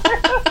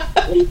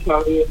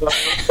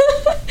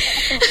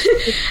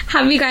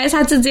 Have you guys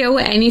had to deal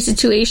with any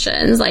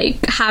situations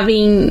like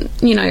having,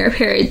 your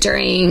period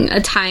during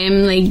a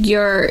time like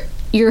you're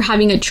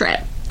having a trip?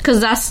 Because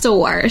that's the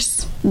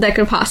worst that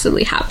could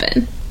possibly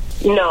happen.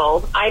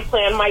 No, I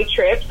plan my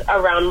trips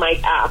around my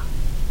app.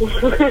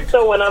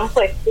 So when I'm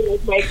planning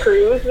my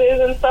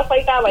cruises and stuff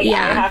like that, I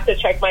have to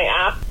check my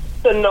app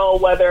to know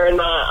whether or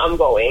not I'm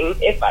going.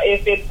 If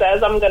it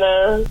says I'm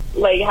gonna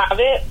have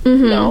it,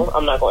 no,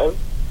 I'm not going.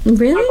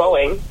 Really? I'm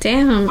going.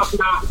 Damn. I'm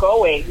not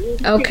going.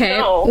 Okay.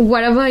 No.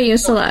 What about you,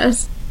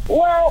 Celeste?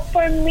 Well,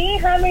 for me,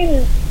 it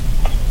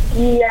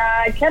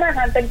kind of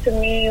happened to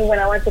me when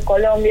I went to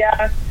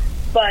Colombia,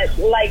 but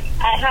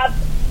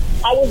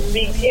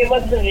it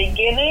was the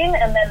beginning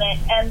and then it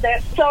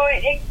ended. So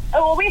it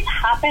always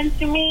happens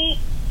to me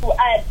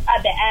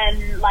at the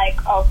end, like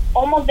of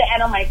almost the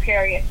end of my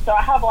period. So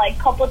I have like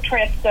couple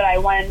trips that I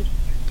went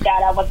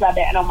that I was at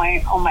the end of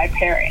my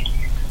period.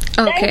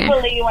 Okay.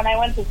 Thankfully, when I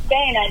went to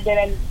Spain, I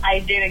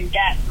didn't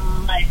get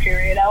my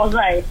period. I was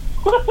like,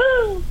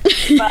 woohoo!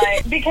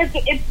 But because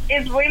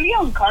it's really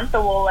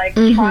uncomfortable, like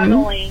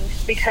traveling,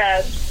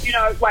 because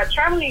what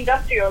traveling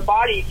does to your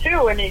body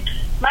too, and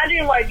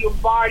imagine what your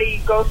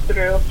body goes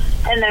through,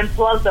 and then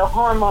plus the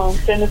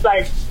hormones, and it's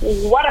like,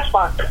 what a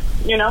fuck,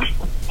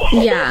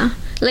 Yeah.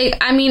 Like,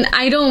 I mean,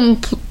 I don't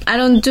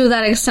do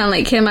that extent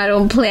like him. I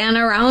don't plan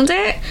around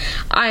it.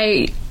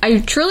 I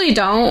truly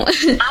don't.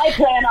 I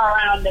plan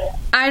around it.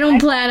 I don't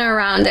plan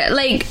around it.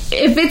 Like,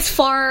 if it's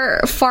far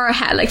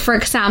ahead, like, for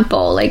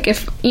example, like,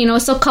 if,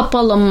 it's a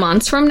couple of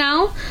months from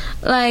now,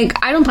 like,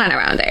 I don't plan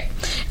around it.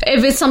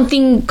 If it's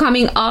something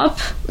coming up,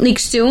 like,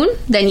 soon,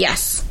 then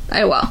yes,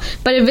 I will.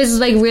 But if it's,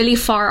 like, really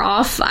far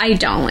off, I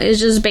don't.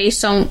 It's just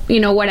based on,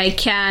 what I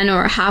can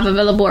or have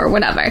available or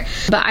whatever.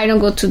 But I don't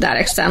go to that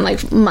extent,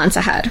 like, months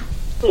ahead.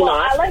 Well,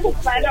 I like to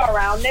plan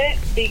around it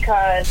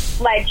because,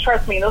 like,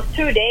 trust me, those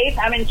 2 days,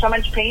 I'm in so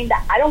much pain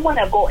that I don't want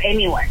to go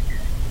anywhere.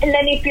 And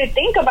then if you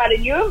think about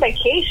it, you're on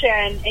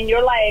vacation and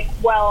you're like,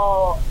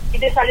 well, you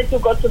decided to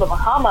go to the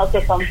Bahamas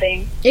or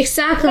something.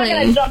 Exactly.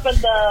 I'm not going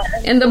to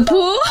jump in the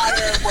pool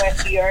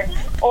with your,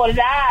 or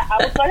that. I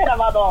was talking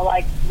about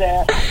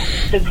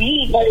the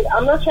beach. Like,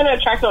 I'm not trying to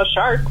attract no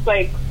sharks.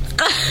 Like,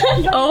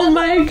 oh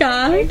my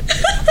god.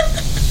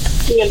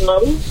 I'm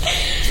not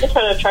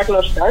trying to attract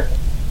no sharks.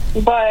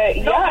 But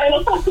yeah, and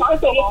also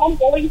if I'm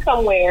going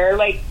somewhere,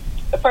 like,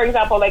 for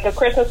example, like a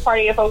Christmas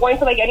party, if I'm going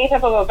to like any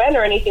type of event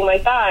or anything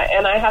like that,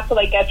 and I have to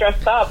like get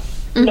dressed up,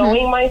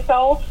 knowing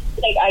myself,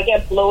 like I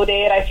get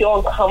bloated, I feel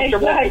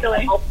uncomfortable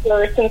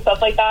with and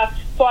stuff like that.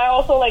 So I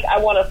also like, I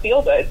want to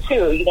feel good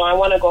too. I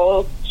want to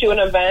go to an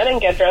event and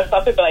get dressed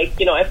up and be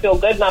like, I feel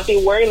good, not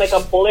be wearing like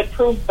a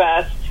bulletproof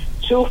vest,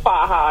 2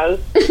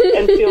 fajas,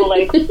 and feel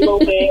like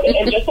bloated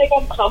and just like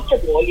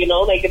uncomfortable.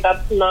 Like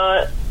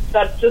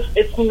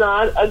it's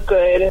not a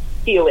good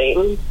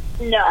feeling.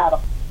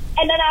 No.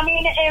 And then,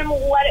 and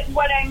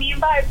what I mean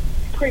by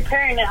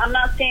preparing it, I'm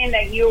not saying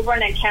that you're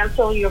going to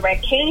cancel your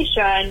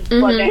vacation,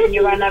 but then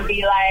you're going to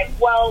be like,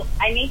 well,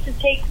 I need to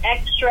take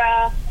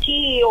extra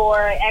tea or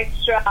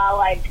extra,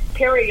 like,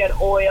 period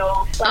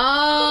oil. Like,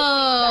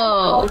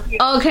 oh,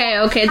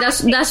 okay.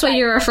 That's what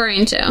you're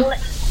referring to.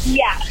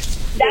 Yeah.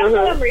 That's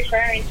what I'm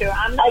referring to.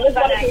 I'm not going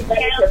to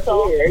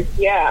cancel.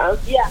 Yeah.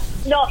 Yeah.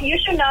 No, you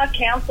should not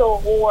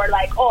cancel or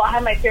like, oh, I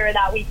have my period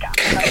that week.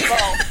 Like,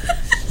 oh.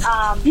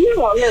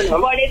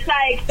 But it's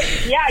like,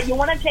 yeah, you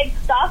want to take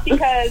stuff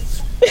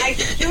because as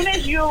soon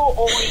as you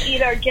or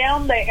either get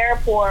on the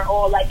airport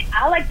or like,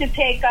 I like to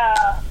take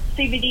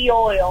CBD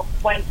oil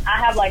when I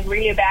have like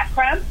really bad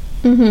cramps.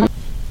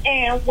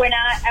 And when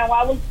I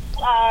was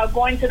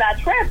going to that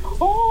trip,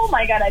 oh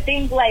my god, I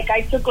think like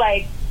I took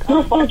like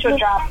a bunch of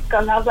drops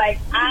because I was like,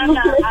 I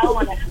don't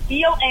want to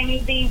feel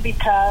anything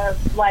because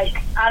like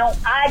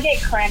I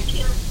get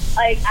cranky.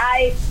 Like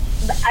I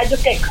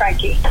just get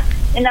cranky.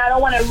 And I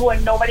don't want to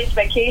ruin nobody's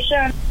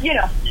vacation. We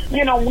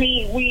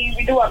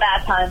do a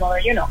bad time or,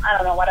 I don't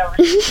know, whatever.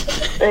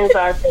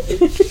 Exactly.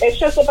 It's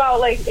just about,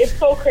 like, it's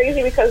so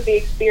crazy because the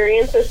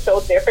experience is so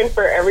different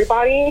for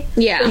everybody.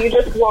 Yeah. So you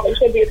just want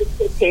to be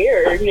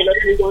prepared.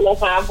 You're going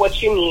to have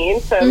what you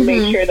need to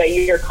make sure that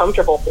you're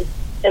comfortable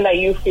and that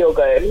you feel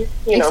good.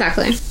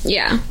 Exactly.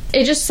 Yeah.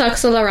 It just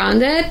sucks all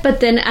around it.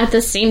 But then at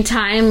the same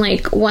time,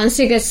 like, once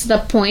it gets to the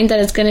point that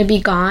it's going to be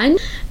gone,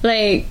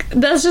 like,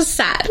 that's just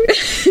sad.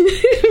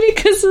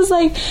 Because it's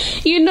like,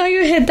 you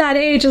hit that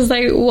age, it's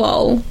like,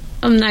 whoa,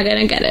 I'm not going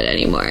to get it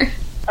anymore.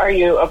 Are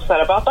you upset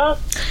about that?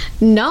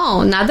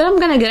 No, not that I'm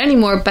going to get it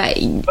anymore, but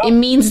it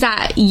means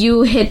that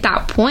you hit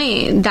that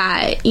point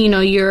that,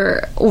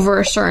 you're over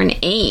a certain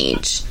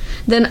age.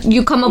 Then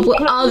you come up with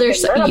other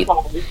stuff.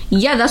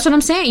 Yeah, that's what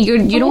I'm saying.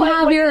 You don't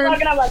have your...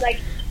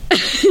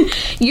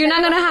 You're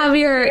not going to have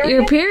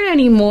your period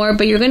anymore,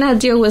 but you're going to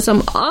deal with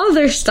some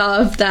other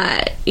stuff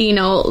that,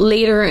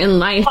 later in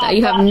life that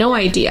you have no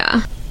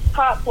idea.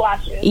 Hot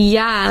flashes.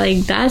 Yeah, like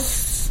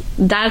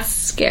that's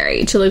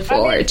scary to look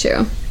forward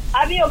to.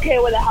 I'd be okay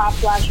with the hot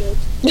flashes.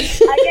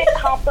 I get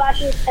hot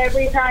flashes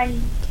every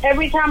time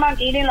I'm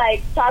eating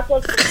like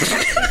tacos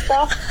and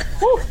stuff.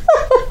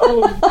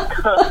 Oh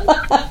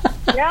god.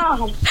 Yeah.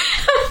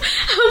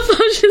 Hot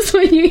flashes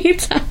when you eat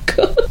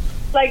tacos.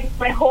 Like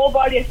my whole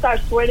body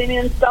starts sweating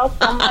and stuff.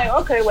 So I'm like,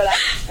 okay with that.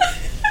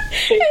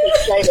 She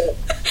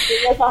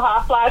gets a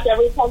hot flash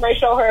every time I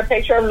show her a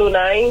picture of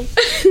Lunay.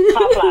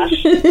 Hot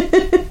flash.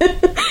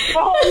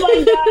 Oh my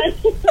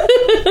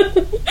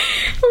god.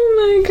 Oh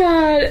my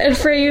god. And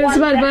for you, it's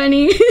Bad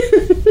Bunny.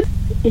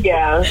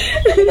 Yeah.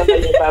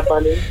 Definitely Bad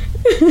Bunny.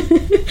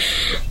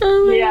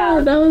 Oh my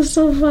god, that was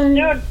so funny.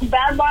 Dude,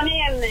 Bad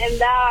Bunny and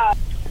that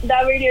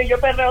video, Yo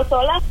Perreo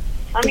Sola.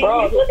 I mean,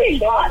 he's looking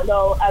hot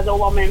though as a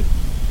woman.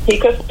 He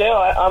could still.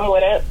 I'm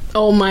with it.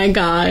 Oh my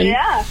god.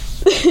 Yeah.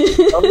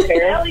 Okay.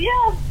 Hell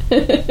yeah.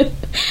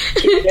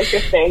 It's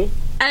interesting.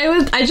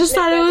 I just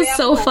thought it was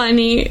so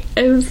funny.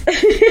 I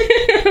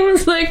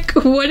was like,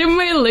 what am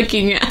I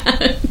looking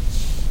at?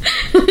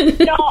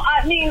 No,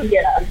 I mean,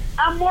 yeah.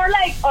 I'm more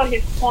like on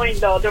his point,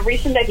 though. The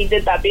reason that he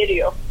did that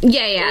video.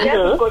 Yeah.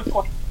 That's a good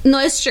point. No,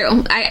 it's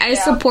true. I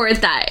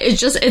support that. It's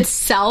just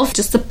itself,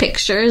 just the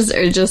pictures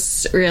are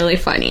just really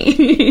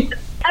funny.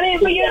 I mean,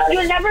 but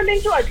you've never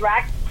been to a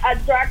drag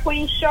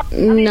queen show? I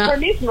mean, No. for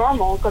me, it's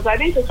normal because I've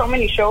been to so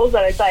many shows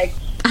that it's like.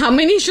 How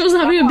many shows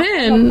have you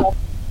been?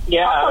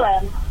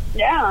 Yeah.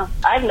 Yeah.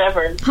 I've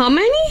never. How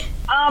many?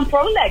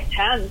 Probably like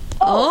 10.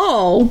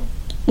 Oh.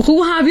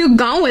 Who have you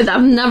gone with?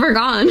 I've never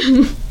gone.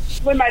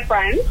 With my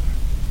friends.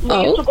 We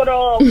used to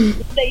go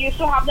to. They used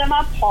to have them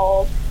at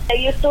Paul's. They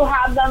used to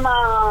have them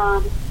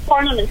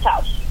Parliament's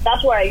house.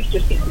 That's where I used to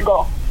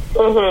go.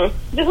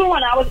 Mm-hmm. This was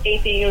when I was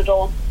 18 years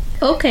old.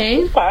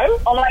 Okay.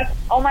 All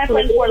my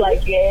friends were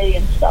like gay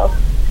and stuff.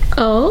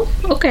 Oh,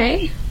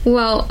 okay.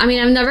 Well, I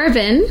mean, I've never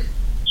been.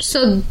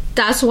 So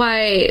that's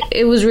why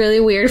it was really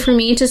weird for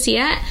me to see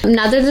it.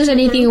 Not that there's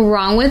anything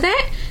wrong with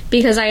it,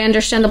 because I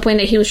understand the point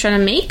that he was trying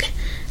to make.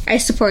 I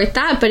support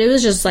that, but it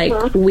was just like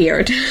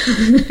weird. Yeah.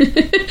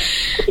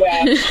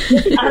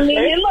 I mean,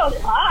 it looks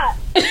hot.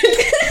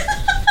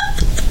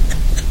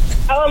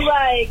 I was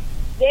like,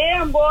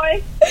 damn,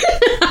 boy.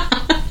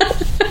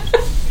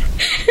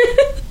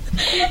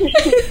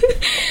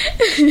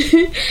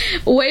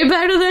 Way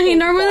better than he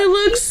normally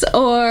looks,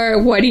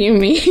 or what do you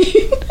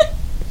mean?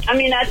 I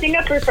mean, I think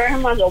I prefer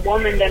him as a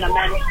woman than a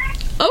man.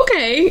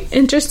 Okay,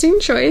 interesting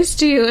choice.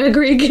 Do you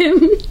agree,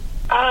 Kim?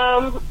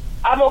 I'm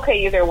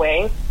okay either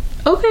way.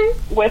 Okay.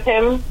 With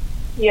him,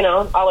 you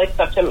know, I'll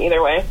accept him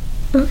either way.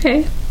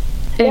 Okay.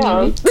 Yeah.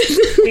 Anyway.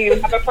 Do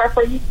you have a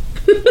preference?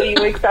 Do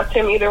you accept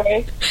him either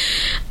way?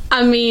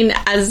 I mean,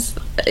 as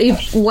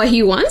if what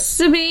he wants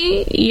to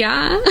be,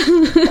 yeah,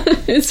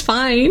 it's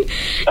fine.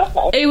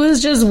 Okay. It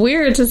was just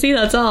weird to see,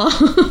 that's all.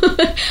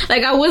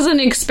 Like, I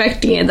wasn't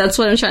expecting it, that's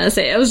what I'm trying to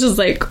say. I was just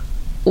like,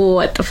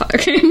 what the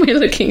fuck am I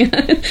looking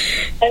at?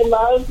 I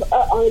love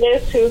an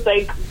artist who's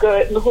like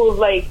good, who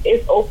like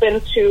is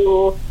open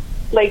to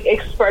like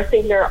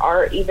expressing their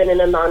art even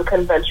in a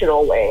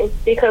non-conventional way,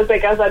 because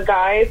like as a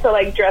guy to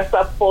like dress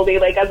up fully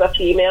like as a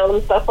female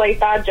and stuff like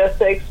that just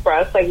to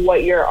express like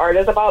what your art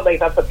is about,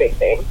 like that's a big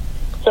thing.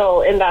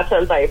 So in that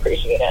sense I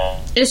appreciate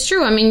it. It's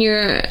true. I mean,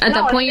 you're at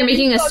that point you're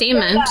making a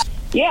statement.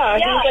 Yeah,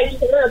 he's like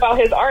sure about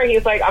his art.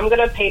 He's like, I'm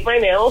gonna paint my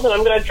nails and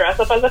I'm gonna dress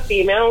up as a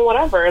female and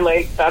whatever, and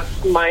like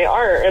that's my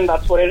art and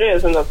that's what it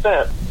is and that's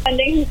it. I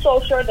think he's so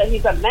sure that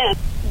he's a man.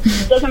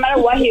 Doesn't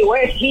matter what he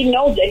wears, he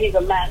knows that he's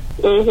a man.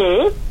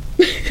 Mm-hmm.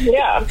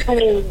 Yeah, I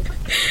mean,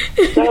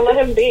 gotta let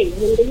him be.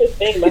 Let him do his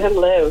thing. Let him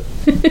live.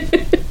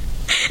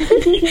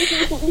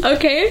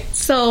 Okay,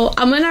 so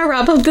I'm gonna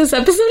wrap up this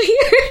episode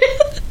here.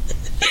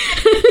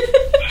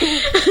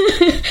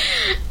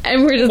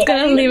 And we're just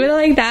gonna leave it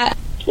like that.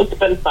 It's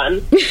been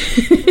fun.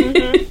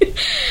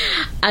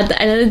 At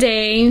the end of the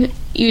day,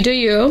 you do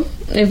you.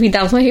 If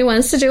that's what he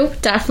wants to do,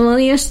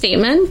 definitely a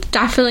statement,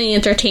 definitely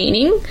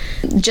entertaining,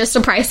 just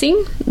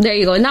surprising. There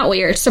you go, not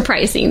weird,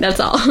 surprising, that's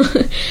all.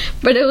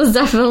 But it was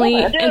definitely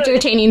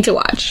entertaining to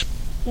watch.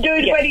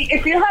 Dude, but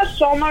if you have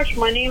so much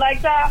money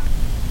like that,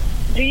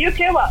 do you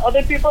care what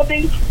other people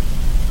think?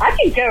 I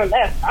can care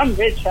less. I'm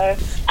rich, huh?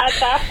 At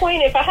that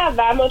point, if I have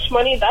that much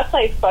money, that's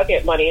like fuck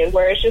it money,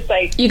 where it's just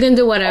like, you can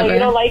do whatever. Oh, you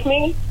don't like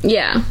me?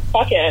 Yeah.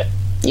 Fuck it.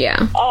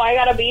 Yeah. Oh, I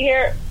gotta be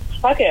here?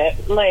 Fuck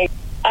it. Like,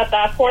 at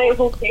that point,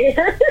 who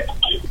cares?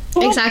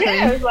 Who Exactly.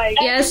 cares? Like,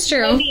 yeah, it's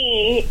true.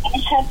 Money. I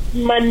have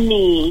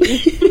money.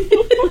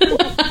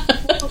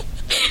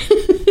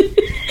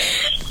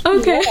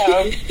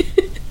 Okay.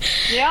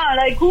 Yeah,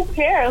 like, who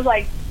cares?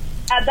 Like,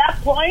 at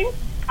that point,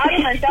 I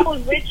mean, if I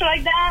was rich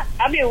like that,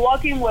 I'd be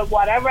walking with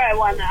whatever I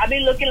want. I'd be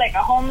looking like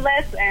a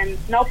homeless and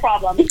no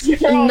problem.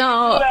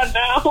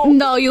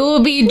 No, you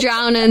will be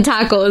drowned in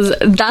tacos.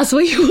 That's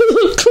what you will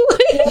look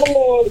like.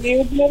 No,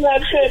 you do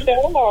that shit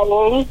down.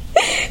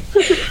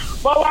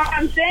 But what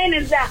I'm saying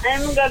is that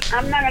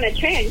I'm not gonna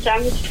change.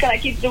 I'm just gonna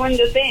keep doing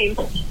the same.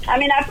 I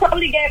mean, I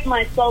probably get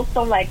myself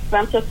some like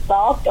expensive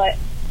stuff, but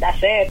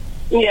that's it.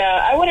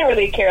 Yeah, I wouldn't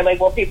really care like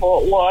what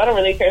people. Well, I don't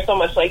really care so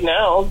much like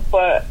now,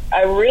 but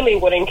I really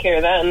wouldn't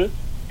care then.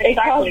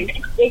 Exactly.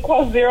 It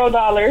costs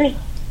 $0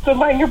 to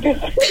mind your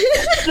business.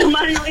 To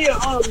mind your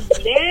own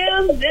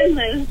damn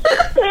business.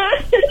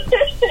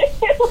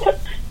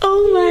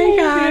 Oh my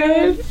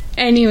god.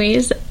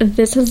 Anyways,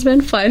 this has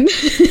been fun.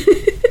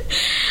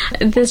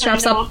 This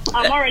wraps up.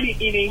 I'm already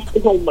eating.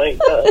 Oh my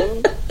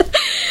god.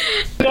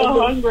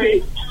 So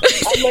hungry.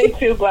 I'm like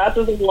 2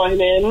 glasses of wine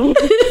in.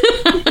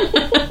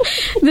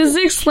 This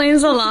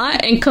explains a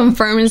lot and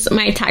confirms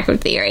my taco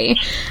theory.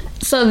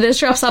 So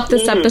this wraps up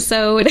this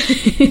episode.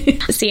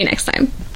 See you next time.